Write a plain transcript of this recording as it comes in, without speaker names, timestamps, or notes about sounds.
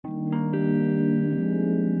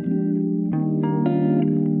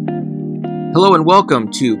Hello and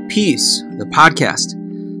welcome to Peace, the podcast.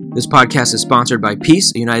 This podcast is sponsored by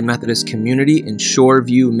Peace, a United Methodist community in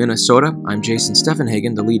Shoreview, Minnesota. I'm Jason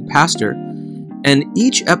Steffenhagen, the lead pastor, and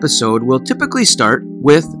each episode will typically start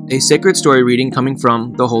with a sacred story reading coming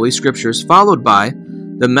from the Holy Scriptures, followed by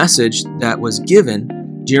the message that was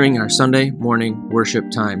given during our Sunday morning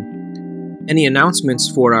worship time. Any announcements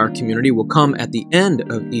for our community will come at the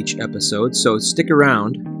end of each episode, so stick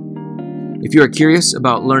around. If you are curious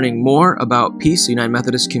about learning more about Peace, the United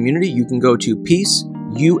Methodist community, you can go to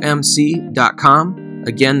peaceumc.com.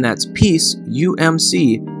 Again, that's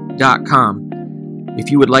peaceumc.com. If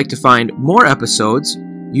you would like to find more episodes,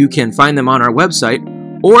 you can find them on our website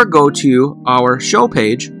or go to our show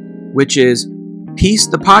page, which is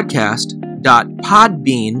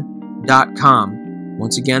peacethepodcast.podbean.com.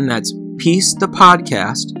 Once again, that's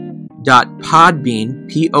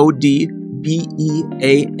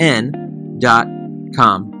peacethepodcast.podbean.com.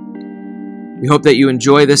 We hope that you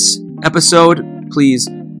enjoy this episode. Please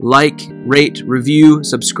like, rate, review,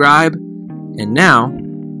 subscribe. And now,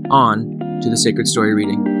 on to the sacred story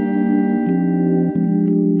reading.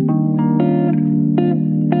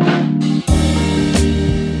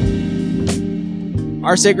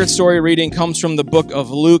 Our sacred story reading comes from the book of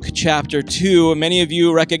Luke chapter 2. Many of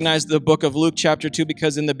you recognize the book of Luke chapter 2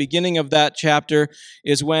 because in the beginning of that chapter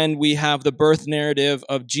is when we have the birth narrative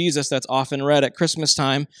of Jesus that's often read at Christmas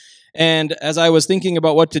time. And as I was thinking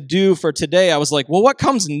about what to do for today, I was like, well, what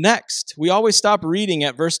comes next? We always stop reading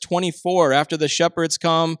at verse 24 after the shepherds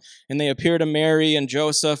come and they appear to Mary and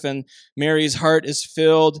Joseph and Mary's heart is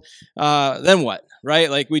filled. Then what, right?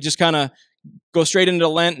 Like we just kind of go straight into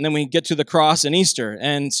Lent, and then we get to the cross and Easter.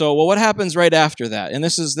 And so, well, what happens right after that? And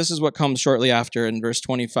this is what comes shortly after in verse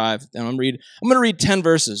 25. And I'm going to read 10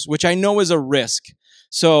 verses, which I know is a risk.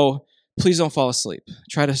 So please don't fall asleep.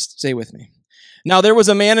 Try to stay with me. Now there was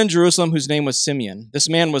a man in Jerusalem whose name was Simeon. This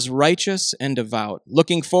man was righteous and devout,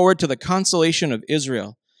 looking forward to the consolation of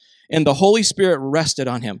Israel. And the Holy Spirit rested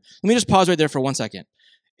on him. Let me just pause right there for 1 second.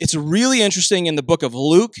 It's really interesting in the book of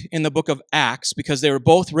Luke, in the book of Acts, because they were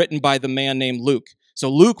both written by the man named Luke. So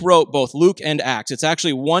Luke wrote both Luke and Acts. It's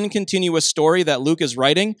actually one continuous story that Luke is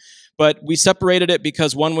writing, but we separated it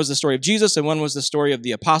because one was the story of Jesus and one was the story of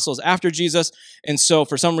the apostles after Jesus. And so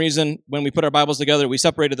for some reason, when we put our Bibles together, we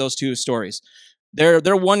separated those two stories.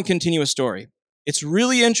 They're one continuous story. It's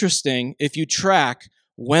really interesting if you track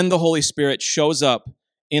when the Holy Spirit shows up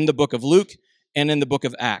in the book of Luke and in the book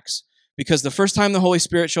of Acts. Because the first time the Holy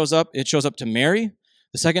Spirit shows up, it shows up to Mary.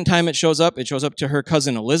 The second time it shows up to her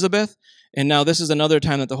cousin Elizabeth. And now this is another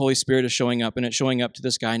time that the Holy Spirit is showing up, and it's showing up to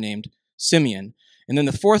this guy named Simeon. And then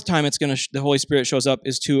the fourth time the Holy Spirit shows up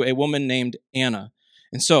is to a woman named Anna.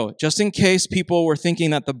 And so, just in case people were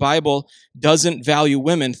thinking that the Bible doesn't value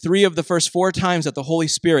women, 3 of the first 4 times that the Holy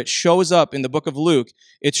Spirit shows up in the book of Luke,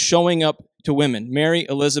 it's showing up to women, Mary,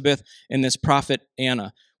 Elizabeth, and this prophet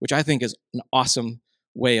Anna, which I think is an awesome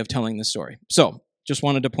way of telling this story. So, just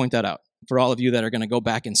wanted to point that out for all of you that are going to go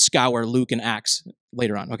back and scour Luke and Acts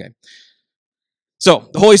later on. Okay. So,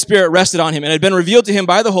 the Holy Spirit rested on him, and it had been revealed to him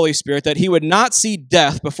by the Holy Spirit that he would not see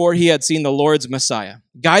death before he had seen the Lord's Messiah.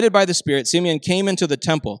 Guided by the Spirit, Simeon came into the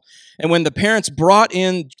temple, and when the parents brought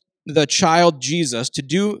in the child Jesus to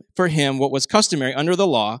do for him what was customary under the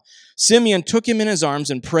law, Simeon took him in his arms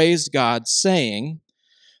and praised God, saying,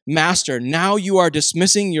 Master, now you are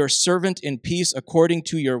dismissing your servant in peace according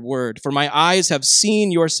to your word. For my eyes have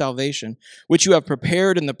seen your salvation, which you have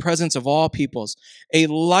prepared in the presence of all peoples, a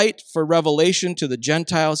light for revelation to the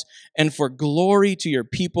Gentiles and for glory to your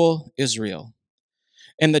people, Israel.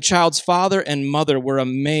 And the child's father and mother were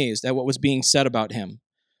amazed at what was being said about him.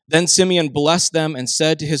 Then Simeon blessed them and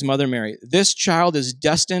said to his mother Mary, This child is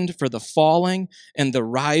destined for the falling and the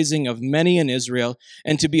rising of many in Israel,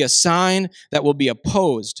 and to be a sign that will be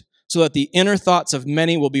opposed, so that the inner thoughts of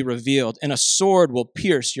many will be revealed, and a sword will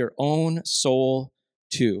pierce your own soul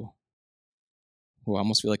too. Oh, I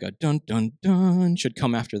almost feel like a dun, dun, dun should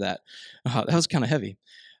come after that. That was kind of heavy.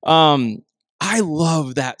 I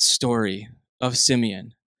love that story of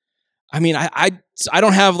Simeon. I mean, I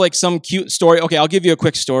don't have like some cute story. Okay, I'll give you a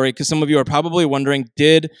quick story because some of you are probably wondering,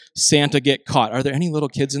 did Santa get caught? Are there any little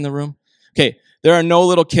kids in the room? Okay, there are no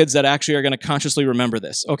little kids that actually are going to consciously remember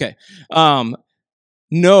this. Okay,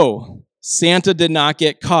 no, Santa did not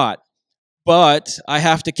get caught. But I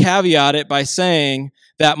have to caveat it by saying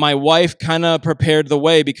that my wife kind of prepared the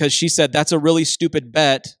way because she said, that's a really stupid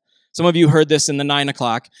bet. Some of you heard this in the 9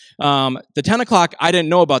 o'clock. The 10 o'clock, I didn't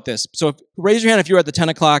know about this. So raise your hand if you were at the 10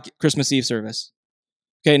 o'clock Christmas Eve service.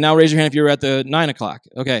 Okay, now raise your hand if you were at the 9 o'clock.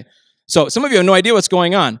 Okay, so some of you have no idea what's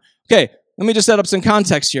going on. Okay, let me just set up some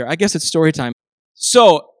context here. I guess it's story time.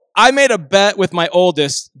 So I made a bet with my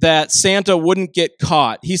oldest that Santa wouldn't get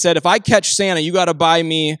caught. He said, if I catch Santa, you got to buy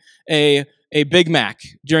me a Big Mac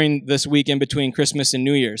during this weekend between Christmas and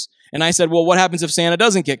New Year's. And I said, well, what happens if Santa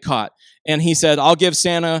doesn't get caught? And he said, I'll give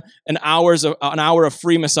Santa an hour of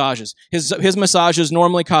free massages. His massages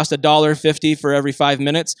normally cost $1.50 for every 5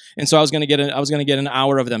 minutes, and so I was going to get an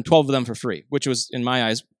hour of them, 12 of them for free, which was in my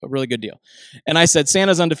eyes a really good deal. And I said,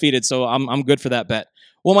 Santa's undefeated, so I'm good for that bet.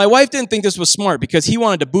 Well, my wife didn't think this was smart because he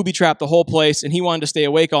wanted to booby trap the whole place and he wanted to stay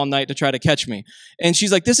awake all night to try to catch me. And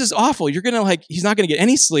she's like, this is awful. He's not going to get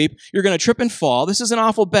any sleep. You're going to trip and fall. This is an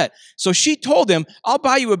awful bet. So she told him, I'll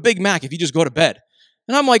buy you a Big Mac if you just go to bed.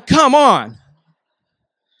 And I'm like, come on.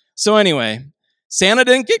 So anyway, Santa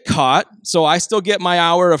didn't get caught. So I still get my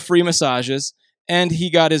hour of free massages and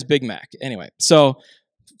he got his Big Mac. Anyway, so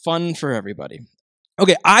fun for everybody.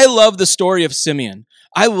 Okay, I love the story of Simeon.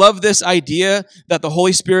 I love this idea that the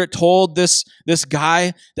Holy Spirit told this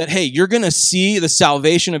guy that, hey, you're going to see the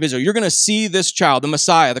salvation of Israel. You're going to see this child, the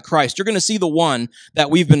Messiah, the Christ. You're going to see the one that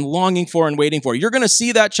we've been longing for and waiting for. You're going to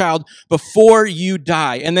see that child before you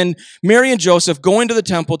die. And then Mary and Joseph go into the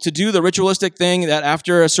temple to do the ritualistic thing that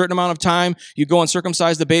after a certain amount of time, you go and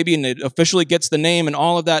circumcise the baby and it officially gets the name and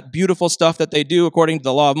all of that beautiful stuff that they do according to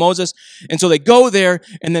the law of Moses. And so they go there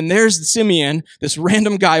and then there's Simeon, this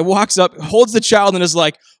random guy, walks up, holds the child and is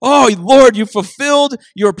like, oh, Lord, you fulfilled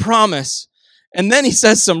your promise. And then he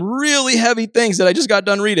says some really heavy things that I just got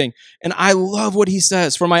done reading. And I love what he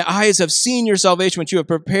says. For my eyes have seen your salvation, which you have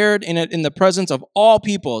prepared in the presence of all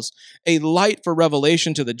peoples, a light for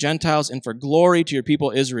revelation to the Gentiles and for glory to your people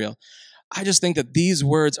Israel. I just think that these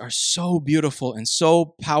words are so beautiful and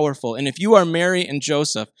so powerful. And if you are Mary and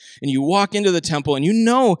Joseph and you walk into the temple and you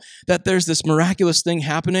know that there's this miraculous thing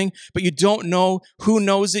happening, but you don't know who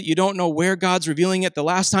knows it, you don't know where God's revealing it. The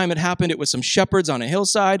last time it happened, it was some shepherds on a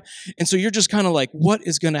hillside. And so you're just kind of like, what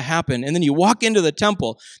is going to happen? And then you walk into the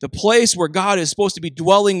temple, the place where God is supposed to be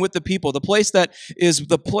dwelling with the people, the place that is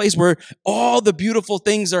the place where all the beautiful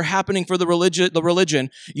things are happening for the religion.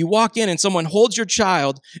 You walk in and someone holds your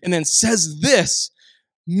child and then says this.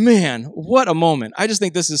 Man, what a moment. I just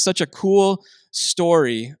think this is such a cool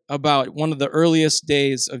story about one of the earliest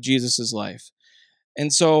days of Jesus' life.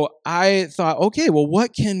 And so I thought, okay, well,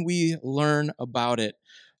 what can we learn about it?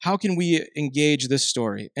 How can we engage this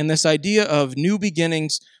story? And this idea of new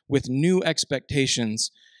beginnings with new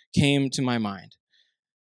expectations came to my mind.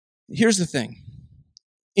 Here's the thing.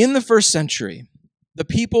 In the first century, the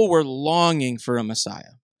people were longing for a Messiah.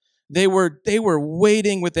 They were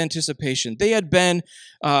waiting with anticipation. They had been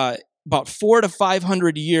about 400 to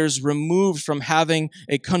 500 years removed from having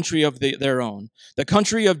a country of their own. The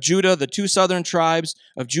country of Judah, the two southern tribes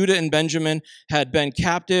of Judah and Benjamin, had been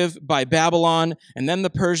captive by Babylon, and then the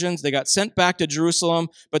Persians. They got sent back to Jerusalem,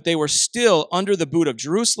 but they were still under the boot of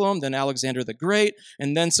Jerusalem, then Alexander the Great,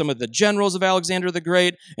 and then some of the generals of Alexander the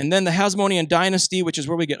Great, and then the Hasmonean dynasty, which is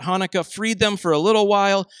where we get Hanukkah, freed them for a little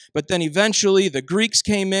while, but then eventually the Greeks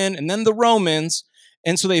came in, and then the Romans.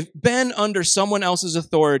 And so they've been under someone else's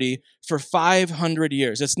authority for 500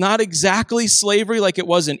 years. It's not exactly slavery like it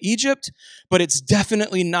was in Egypt, but it's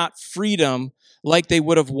definitely not freedom like they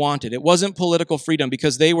would have wanted. It wasn't political freedom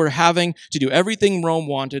because they were having to do everything Rome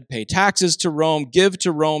wanted, pay taxes to Rome, give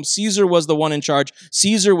to Rome. Caesar was the one in charge.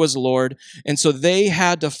 Caesar was Lord. And so they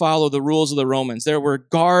had to follow the rules of the Romans. There were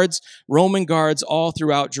guards, Roman guards all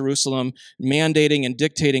throughout Jerusalem mandating and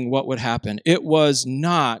dictating what would happen. It was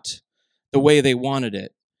not the way they wanted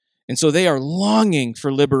it. And so they are longing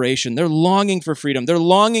for liberation. They're longing for freedom. They're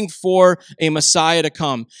longing for a Messiah to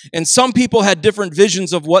come. And some people had different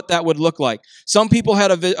visions of what that would look like. Some people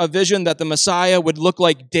had a vision that the Messiah would look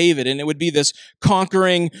like David, and it would be this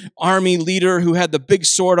conquering army leader who had the big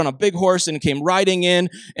sword on a big horse and came riding in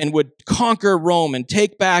and would conquer Rome and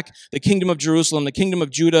take back the kingdom of Jerusalem, the kingdom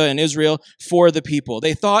of Judah and Israel for the people.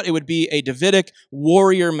 They thought it would be a Davidic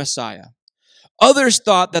warrior Messiah. Others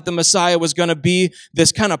thought that the Messiah was going to be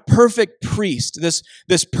this kind of perfect priest,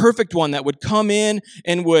 this perfect one that would come in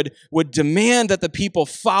and would demand that the people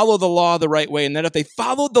follow the law the right way, and that if they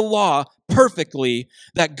followed the law perfectly,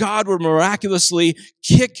 that God would miraculously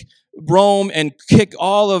kick Rome and kick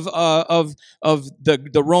all of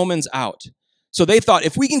the Romans out. So they thought,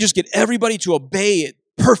 if we can just get everybody to obey it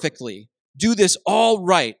perfectly, do this all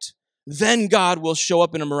right, then God will show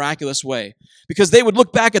up in a miraculous way. Because they would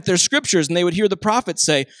look back at their scriptures and they would hear the prophets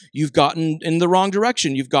say, you've gotten in the wrong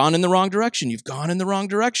direction, you've gone in the wrong direction, you've gone in the wrong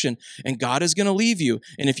direction, and God is going to leave you.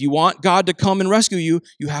 And if you want God to come and rescue you,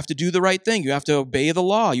 you have to do the right thing. You have to obey the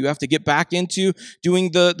law. You have to get back into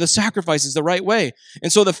doing the sacrifices the right way.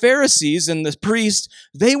 And so the Pharisees and the priests,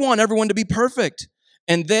 they want everyone to be perfect.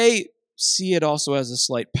 And they see it also as a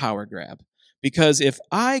slight power grab. Because if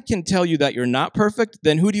I can tell you that you're not perfect,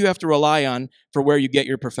 then who do you have to rely on for where you get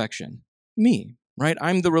your perfection? Me, right?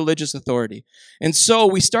 I'm the religious authority. And so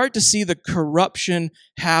we start to see the corruption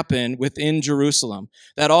happen within Jerusalem.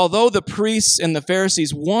 That although the priests and the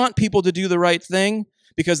Pharisees want people to do the right thing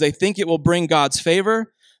because they think it will bring God's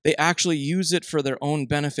favor, they actually use it for their own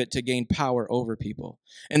benefit to gain power over people.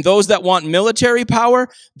 And those that want military power,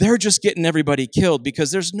 they're just getting everybody killed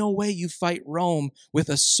because there's no way you fight Rome with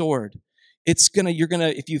a sword.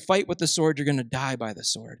 If you fight with the sword, you're gonna die by the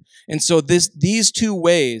sword. And so these two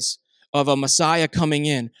ways of a Messiah coming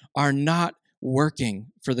in are not working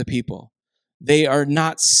for the people. They are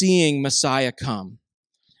not seeing Messiah come.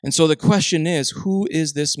 And so the question is, who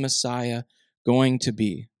is this Messiah going to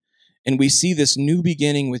be? And we see this new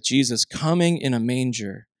beginning with Jesus coming in a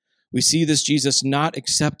manger. We see this Jesus not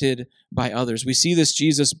accepted by others. We see this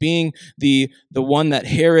Jesus being the one that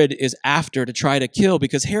Herod is after to try to kill,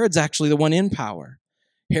 because Herod's actually the one in power.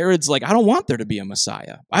 Herod's like, I don't want there to be a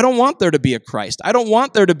Messiah. I don't want there to be a Christ. I don't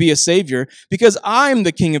want there to be a Savior because I'm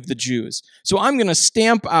the King of the Jews. So I'm going to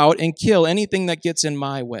stamp out and kill anything that gets in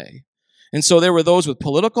my way. And so there were those with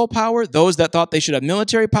political power, those that thought they should have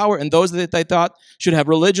military power, and those that they thought should have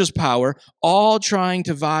religious power, all trying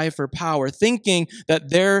to vie for power, thinking that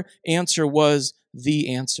their answer was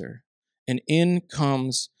the answer. And in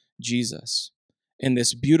comes Jesus in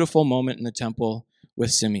this beautiful moment in the temple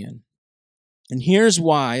with Simeon. And here's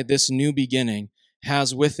why this new beginning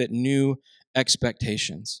has with it new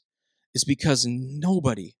expectations. It's because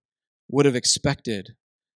nobody would have expected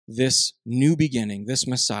this new beginning, this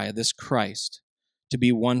Messiah, this Christ, to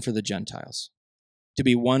be one for the Gentiles, to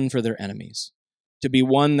be one for their enemies, to be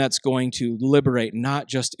one that's going to liberate not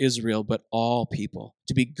just Israel, but all people,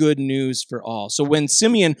 to be good news for all. So when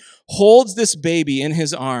Simeon holds this baby in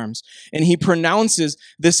his arms and he pronounces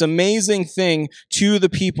this amazing thing to the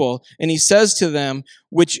people, and he says to them,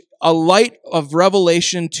 which a light of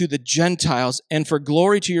revelation to the Gentiles and for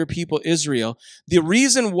glory to your people Israel, the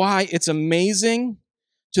reason why it's amazing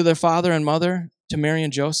to their father and mother, to Mary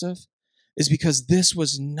and Joseph, is because this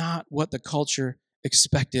was not what the culture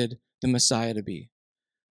expected the Messiah to be.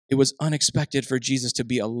 It was unexpected for Jesus to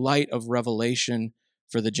be a light of revelation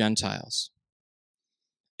for the Gentiles.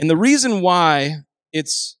 And the reason why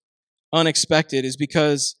it's unexpected is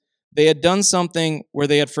because they had done something where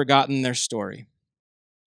they had forgotten their story.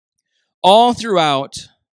 All throughout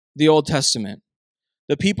the Old Testament,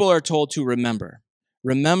 the people are told to remember.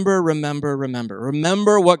 Remember, remember, remember.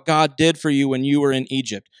 Remember what God did for you when you were in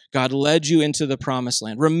Egypt. God led you into the promised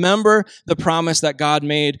land. Remember the promise that God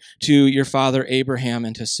made to your father Abraham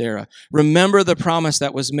and to Sarah. Remember the promise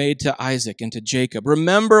that was made to Isaac and to Jacob.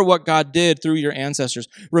 Remember what God did through your ancestors.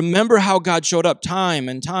 Remember how God showed up time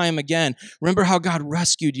and time again. Remember how God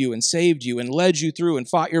rescued you and saved you and led you through and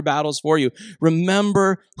fought your battles for you.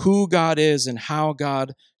 Remember who God is and how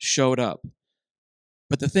God showed up.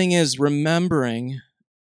 But the thing is, remembering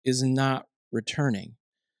is not returning.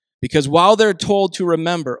 Because while they're told to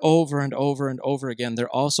remember over and over and over again, they're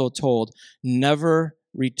also told, never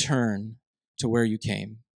return to where you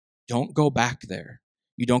came. Don't go back there.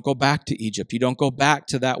 You don't go back to Egypt. You don't go back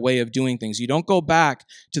to that way of doing things. You don't go back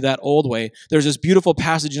to that old way. There's this beautiful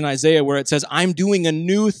passage in Isaiah where it says, I'm doing a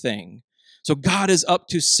new thing. So God is up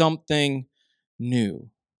to something new.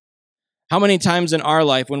 How many times in our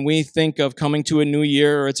life, when we think of coming to a new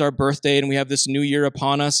year, or it's our birthday and we have this new year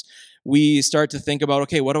upon us, we start to think about,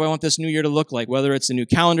 okay, what do I want this new year to look like? Whether it's a new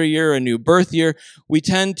calendar year or a new birth year, we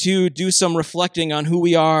tend to do some reflecting on who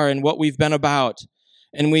we are and what we've been about.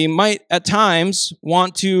 And we might, at times,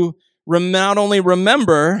 want to not only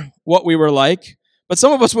remember what we were like, but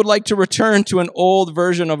some of us would like to return to an old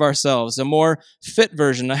version of ourselves, a more fit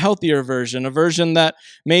version, a healthier version, a version that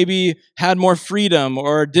maybe had more freedom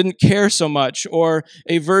or didn't care so much, or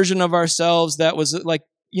a version of ourselves that was like,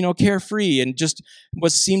 carefree and just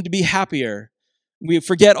seemed to be happier. We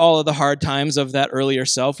forget all of the hard times of that earlier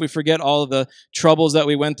self. We forget all of the troubles that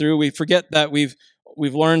we went through. We forget that we've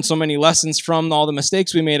learned so many lessons from all the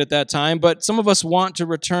mistakes we made at that time, but some of us want to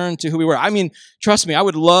return to who we were. I mean, trust me, I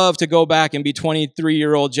would love to go back and be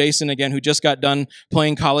 23-year-old Jason again, who just got done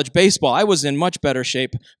playing college baseball. I was in much better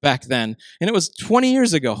shape back then, and it was 20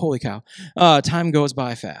 years ago. Holy cow. Time goes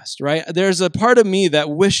by fast, right? There's a part of me that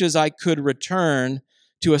wishes I could return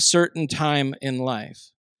to a certain time in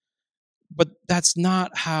life. But that's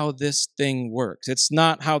not how this thing works. It's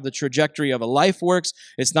not how the trajectory of a life works.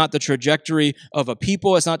 It's not the trajectory of a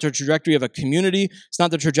people. It's not the trajectory of a community. It's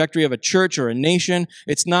not the trajectory of a church or a nation.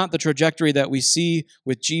 It's not the trajectory that we see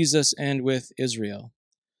with Jesus and with Israel.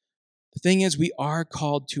 The thing is, we are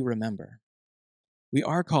called to remember. We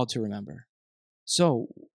are called to remember. So,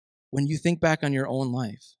 when you think back on your own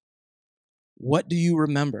life, what do you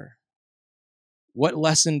remember? What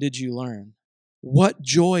lesson did you learn? What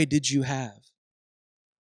joy did you have?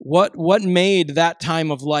 What made that time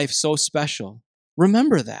of life so special?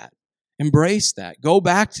 Remember that. Embrace that. Go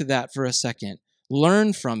back to that for a second.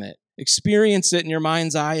 Learn from it. Experience it in your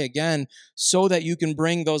mind's eye again so that you can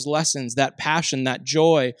bring those lessons, that passion, that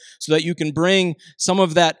joy, so that you can bring some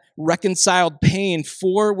of that reconciled pain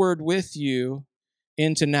forward with you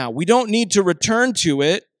into now. We don't need to return to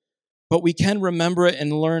it, but we can remember it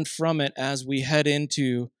and learn from it as we head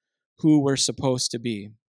into who we're supposed to be.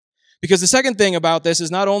 Because the second thing about this is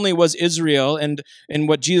not only was Israel and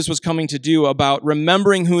what Jesus was coming to do about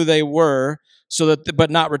remembering who they were, but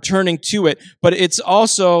not returning to it, but it's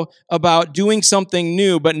also about doing something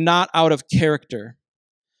new, but not out of character.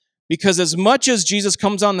 Because as much as Jesus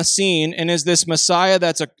comes on the scene and is this Messiah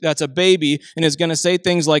that's a baby and is going to say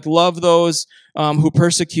things like, love those who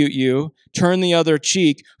persecute you, turn the other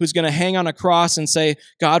cheek, who's going to hang on a cross and say,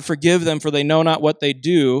 God, forgive them for they know not what they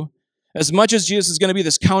do. As much as Jesus is going to be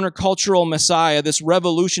this countercultural Messiah, this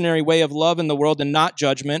revolutionary way of love in the world and not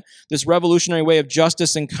judgment, this revolutionary way of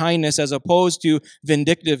justice and kindness as opposed to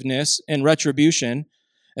vindictiveness and retribution,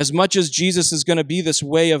 as much as Jesus is going to be this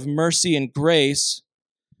way of mercy and grace,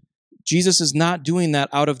 Jesus is not doing that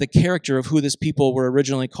out of the character of who this people were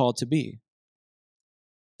originally called to be.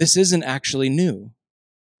 This isn't actually new.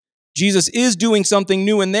 Jesus is doing something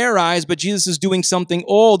new in their eyes, but Jesus is doing something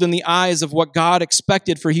old in the eyes of what God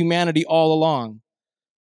expected for humanity all along.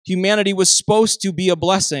 Humanity was supposed to be a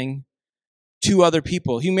blessing to other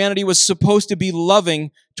people. Humanity was supposed to be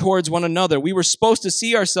loving towards one another. We were supposed to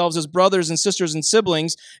see ourselves as brothers and sisters and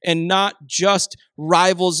siblings and not just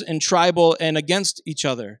rivals and tribal and against each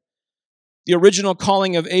other. The original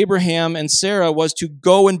calling of Abraham and Sarah was to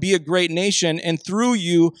go and be a great nation, and through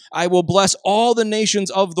you, I will bless all the nations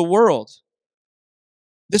of the world.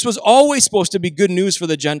 This was always supposed to be good news for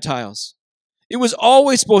the Gentiles. It was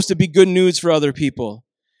always supposed to be good news for other people.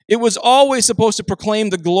 It was always supposed to proclaim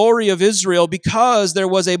the glory of Israel because there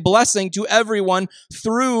was a blessing to everyone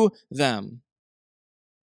through them.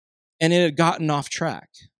 And it had gotten off track.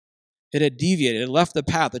 It had deviated. It left the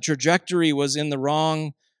path. The trajectory was in the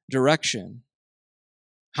wrong direction.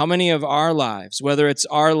 How many of our lives, whether it's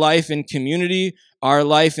our life in community, our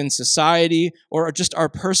life in society, or just our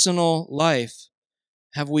personal life,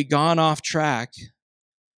 have we gone off track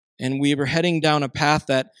and we were heading down a path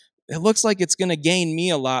that it looks like it's going to gain me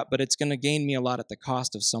a lot, but it's going to gain me a lot at the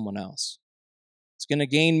cost of someone else. It's going to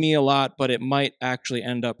gain me a lot, but it might actually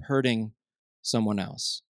end up hurting someone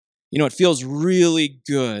else. You know, it feels really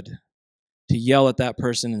good to yell at that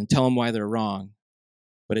person and tell them why they're wrong,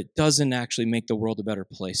 but it doesn't actually make the world a better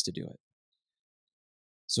place to do it.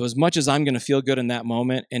 So as much as I'm going to feel good in that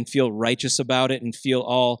moment and feel righteous about it and feel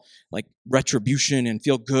all like retribution and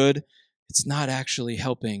feel good, it's not actually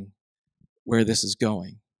helping where this is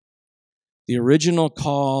going. The original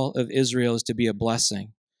call of Israel is to be a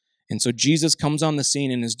blessing. And so Jesus comes on the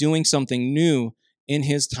scene and is doing something new in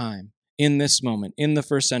his time, in this moment, in the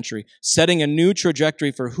first century, setting a new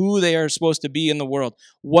trajectory for who they are supposed to be in the world,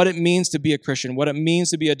 what it means to be a Christian, what it means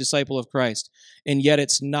to be a disciple of Christ. And yet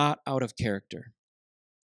it's not out of character.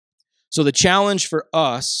 So the challenge for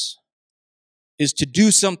us is to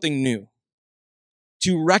do something new,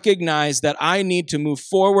 to recognize that I need to move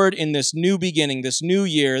forward in this new beginning, this new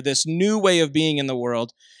year, this new way of being in the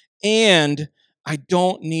world, and I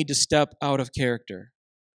don't need to step out of character.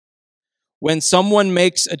 When someone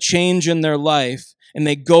makes a change in their life and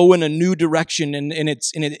they go in a new direction and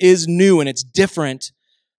it is new and it's different,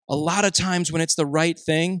 a lot of times when it's the right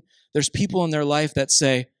thing, there's people in their life that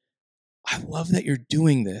say, I love that you're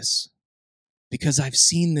doing this because I've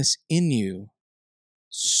seen this in you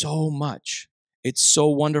so much. It's so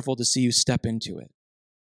wonderful to see you step into it.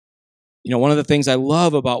 You know, one of the things I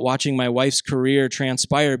love about watching my wife's career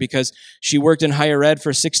transpire, because she worked in higher ed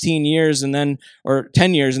for 16 years or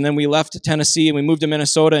 10 years, and then we left Tennessee and we moved to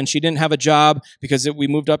Minnesota, and she didn't have a job because we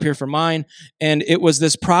moved up here for mine. And it was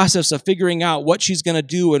this process of figuring out what she's going to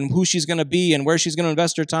do and who she's going to be and where she's going to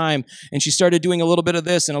invest her time. And she started doing a little bit of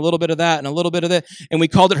this and a little bit of that and a little bit of that. And we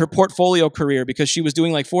called it her portfolio career because she was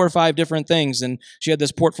doing like 4 or 5 different things, and she had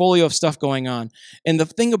this portfolio of stuff going on. And the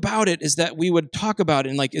thing about it is that we would talk about it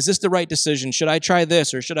and like, is this the right decision? Should I try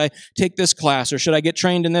this, or should I take this class, or should I get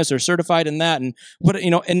trained in this or certified in that? And what,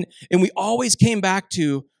 you know, and we always came back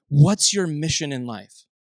to, what's your mission in life?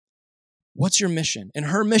 What's your mission? And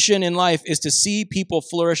her mission in life is to see people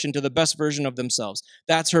flourish into the best version of themselves.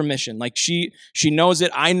 That's her mission. Like she knows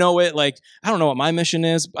it. I know it. Like, I don't know what my mission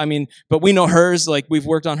is. I mean, but we know hers. Like, we've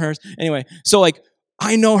worked on hers. Anyway, so like,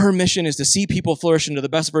 I know her mission is to see people flourish into the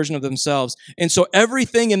best version of themselves. And so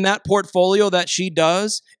everything in that portfolio that she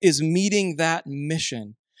does is meeting that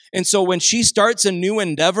mission. And so when she starts a new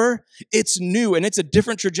endeavor, it's new and it's a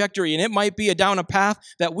different trajectory. And it might be down a path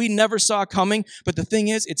that we never saw coming. But the thing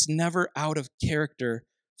is, it's never out of character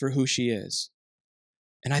for who she is.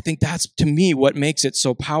 And I think that's, to me, what makes it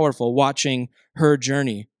so powerful, watching her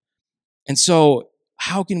journey. And so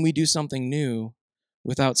how can we do something new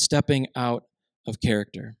without stepping out of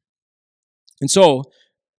character? And so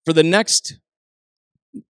for the next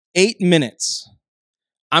 8 minutes,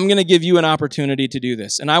 I'm going to give you an opportunity to do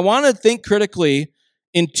this. And I want to think critically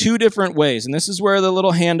in 2 different ways. And this is where the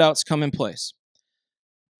little handouts come in place.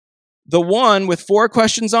 The one with 4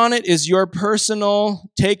 questions on it is your personal,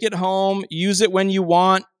 take it home, use it when you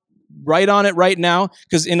want, write on it right now.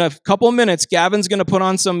 Because in a couple of minutes, Gavin's going to put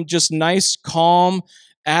on some just nice, calm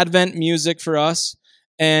Advent music for us.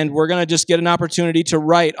 And we're going to just get an opportunity to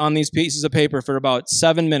write on these pieces of paper for about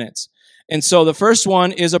 7 minutes. And so the first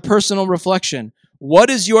one is a personal reflection.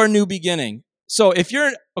 What is your new beginning? So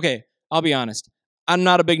okay, I'll be honest. I'm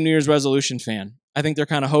not a big New Year's resolution fan. I think they're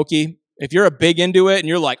kind of hokey. If you're a big into it and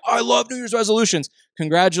you're like, I love New Year's resolutions,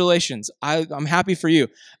 congratulations. I'm happy for you.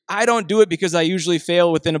 I don't do it because I usually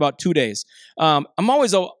fail within about 2 days. I'm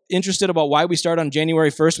always interested about why we start on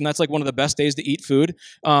January 1st when that's like one of the best days to eat food.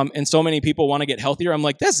 And so many people want to get healthier. I'm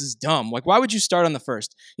like, this is dumb. Like, why would you start on the 1st?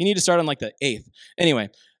 You need to start on like the 8th. Anyway,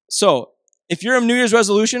 so if you're a New Year's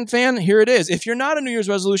resolution fan, here it is. If you're not a New Year's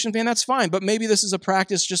resolution fan, that's fine. But maybe this is a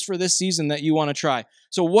practice just for this season that you want to try.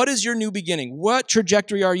 So what is your new beginning? What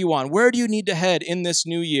trajectory are you on? Where do you need to head in this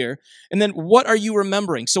new year? And then what are you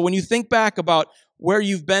remembering? So when you think back about where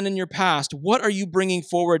you've been in your past, what are you bringing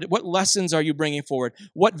forward? What lessons are you bringing forward?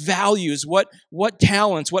 What values, what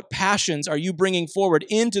talents, what passions are you bringing forward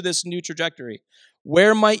into this new trajectory?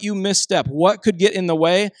 Where might you misstep? What could get in the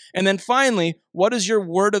way? And then finally, what is your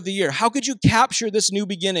word of the year? How could you capture this new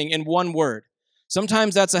beginning in one word?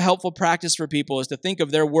 Sometimes that's a helpful practice for people, is to think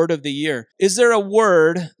of their word of the year. Is there a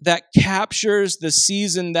word that captures the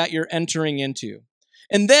season that you're entering into?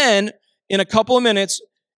 And then in a couple of minutes,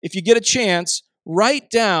 if you get a chance,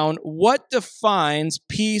 write down what defines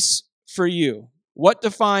peace for you. What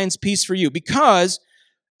defines peace for you? Because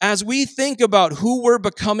as we think about who we're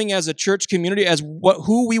becoming as a church community,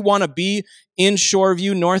 who we want to be in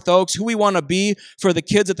Shoreview, North Oaks, who we want to be for the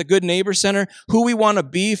kids at the Good Neighbor Center, who we want to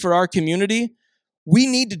be for our community, we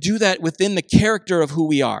need to do that within the character of who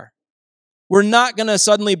we are. We're not going to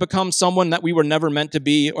suddenly become someone that we were never meant to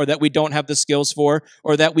be, or that we don't have the skills for,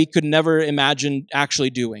 or that we could never imagine actually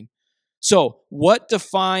doing. So, what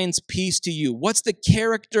defines peace to you? What's the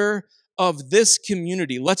character of this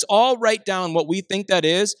community? Let's all write down what we think that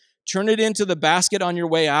is, turn it into the basket on your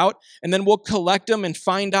way out, and then we'll collect them and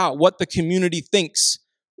find out what the community thinks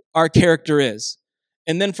our character is.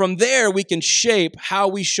 And then from there, we can shape how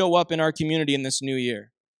we show up in our community in this new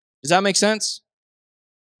year. Does that make sense?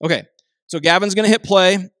 Okay, so Gavin's going to hit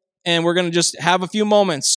play, and we're going to just have a few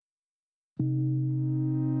moments.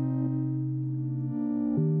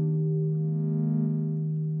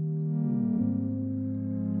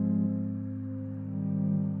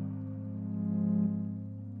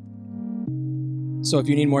 So if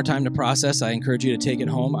you need more time to process, I encourage you to take it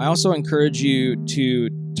home. I also encourage you to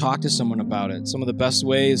talk to someone about it. Some of the best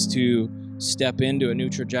ways to step into a new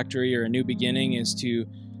trajectory or a new beginning is to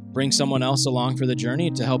bring someone else along for the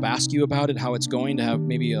journey to help ask you about it, how it's going, to have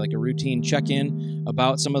maybe like a routine check-in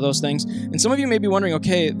about some of those things. And some of you may be wondering,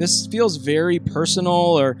 okay, this feels very personal,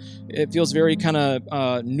 or it feels very kind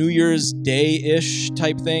of New Year's Day-ish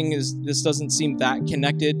type thing. This doesn't seem that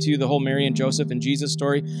connected to the whole Mary and Joseph and Jesus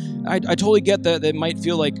story. I totally get that it might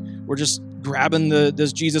feel like we're just grabbing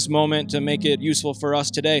this Jesus moment to make it useful for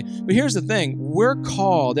us today. But here's the thing. We're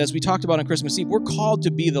called, as we talked about on Christmas Eve, we're called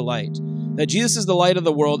to be the light. That Jesus is the light of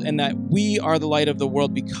the world, and that we are the light of the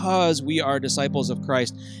world because we are disciples of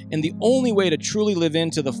Christ. And the only way to truly live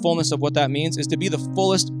into the fullness of what that means is to be the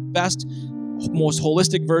fullest, best, most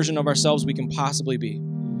holistic version of ourselves we can possibly be.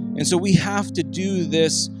 And so we have to do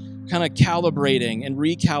this kind of calibrating and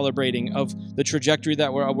recalibrating of the trajectory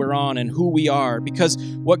that we're on and who we are, because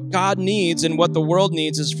what God needs and what the world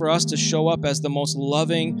needs is for us to show up as the most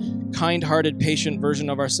loving, kind-hearted, patient version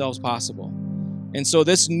of ourselves possible. And so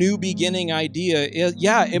this new beginning idea,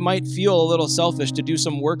 it might feel a little selfish to do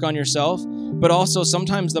some work on yourself, but also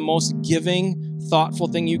sometimes the most giving, thoughtful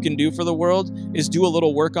thing you can do for the world is do a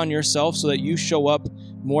little work on yourself so that you show up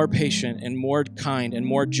more patient and more kind and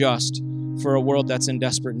more just for a world that's in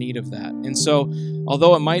desperate need of that. And so,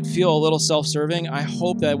 although it might feel a little self-serving, I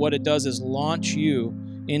hope that what it does is launch you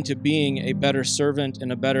into being a better servant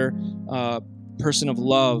and a better person of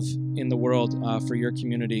love in the world for your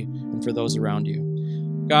community and for those around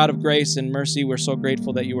you. God of grace and mercy, we're so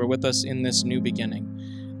grateful that you are with us in this new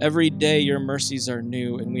beginning. Every day your mercies are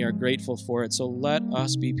new, and we are grateful for it. So let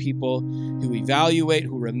us be people who evaluate,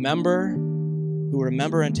 who remember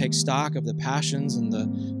and take stock of the passions and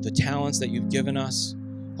the talents that you've given us.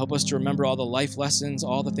 Help us to remember all the life lessons,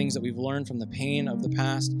 all the things that we've learned from the pain of the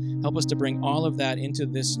past. Help us to bring all of that into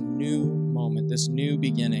this new moment, this new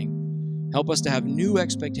beginning. Help us to have new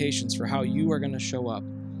expectations for how you are going to show up.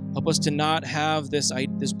 Help us to not have this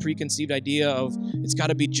preconceived idea of it's got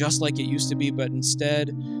to be just like it used to be, but instead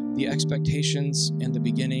the expectations and the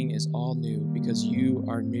beginning is all new because you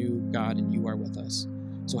are new, God, and you are with us.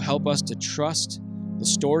 So help us to trust the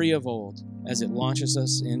story of old as it launches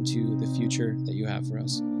us into the future that you have for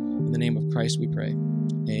us. In the name of Christ we pray.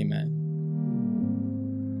 Amen.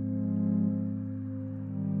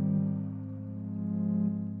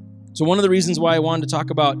 So one of the reasons why I wanted to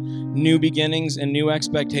talk about new beginnings and new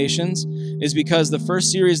expectations is because the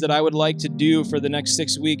first series that I would like to do for the next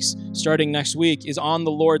 6 weeks, starting next week, is on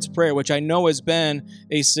the Lord's Prayer, which I know has been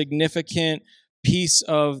a significant piece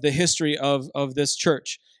of the history of this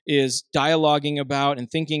church, is dialoguing about and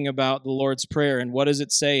thinking about the Lord's Prayer and what does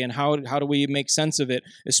it say and how do we make sense of it,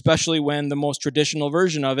 especially when the most traditional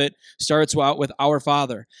version of it starts out with Our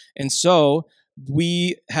Father. And so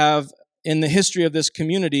we have, in the history of this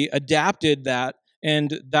community, adapted that,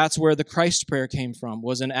 and that's where the Christ Prayer came from,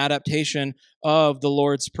 was an adaptation of the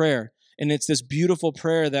Lord's Prayer. And it's this beautiful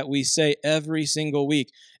prayer that we say every single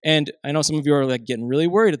week. And I know some of you are like getting really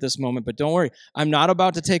worried at this moment, but don't worry. I'm not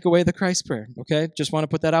about to take away the Christ Prayer, okay? Just want to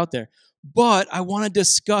put that out there. But I want to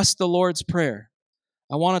discuss the Lord's Prayer.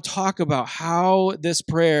 I want to talk about how this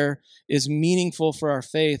prayer is meaningful for our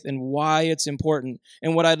faith and why it's important.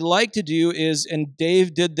 And what I'd like to do is, and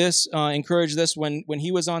Dave did this, encouraged this when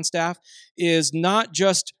he was on staff, is not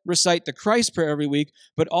just recite the Christ Prayer every week,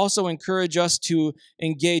 but also encourage us to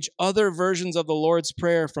engage other versions of the Lord's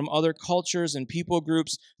Prayer from other cultures and people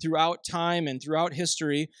groups throughout time and throughout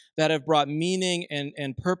history that have brought meaning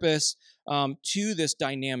and purpose to this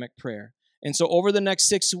dynamic prayer. And so over the next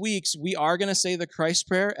 6 weeks, we are going to say the Christ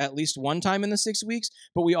Prayer at least one time in the 6 weeks,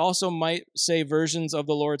 but we also might say versions of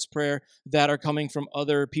the Lord's Prayer that are coming from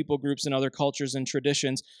other people groups and other cultures and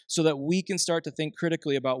traditions so that we can start to think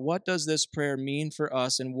critically about what does this prayer mean for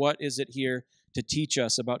us and what is it here to teach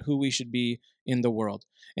us about who we should be in the world.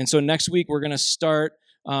 And so next week, we're going to start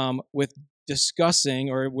with discussing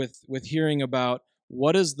or with hearing about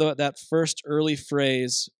what is that first early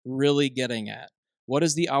phrase really getting at. What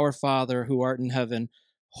is the Our Father who art in heaven,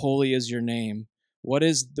 holy is your name? What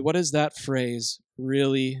is that phrase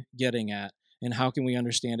really getting at, and how can we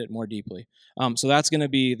understand it more deeply? So that's going to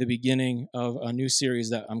be the beginning of a new series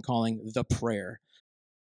that I'm calling The Prayer.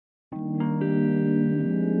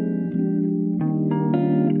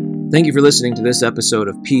 Thank you for listening to this episode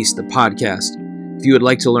of Peace, the podcast. If you would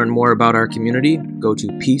like to learn more about our community, go to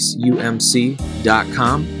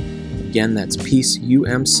peaceumc.com. Again, that's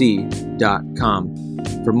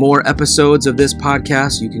peaceumc.com. For more episodes of this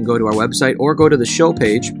podcast, you can go to our website or go to the show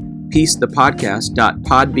page,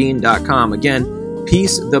 peacethepodcast.podbean.com. Again,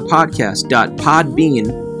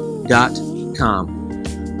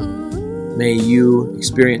 peacethepodcast.podbean.com. May you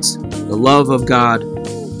experience the love of God,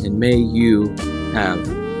 and may you have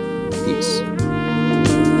peace.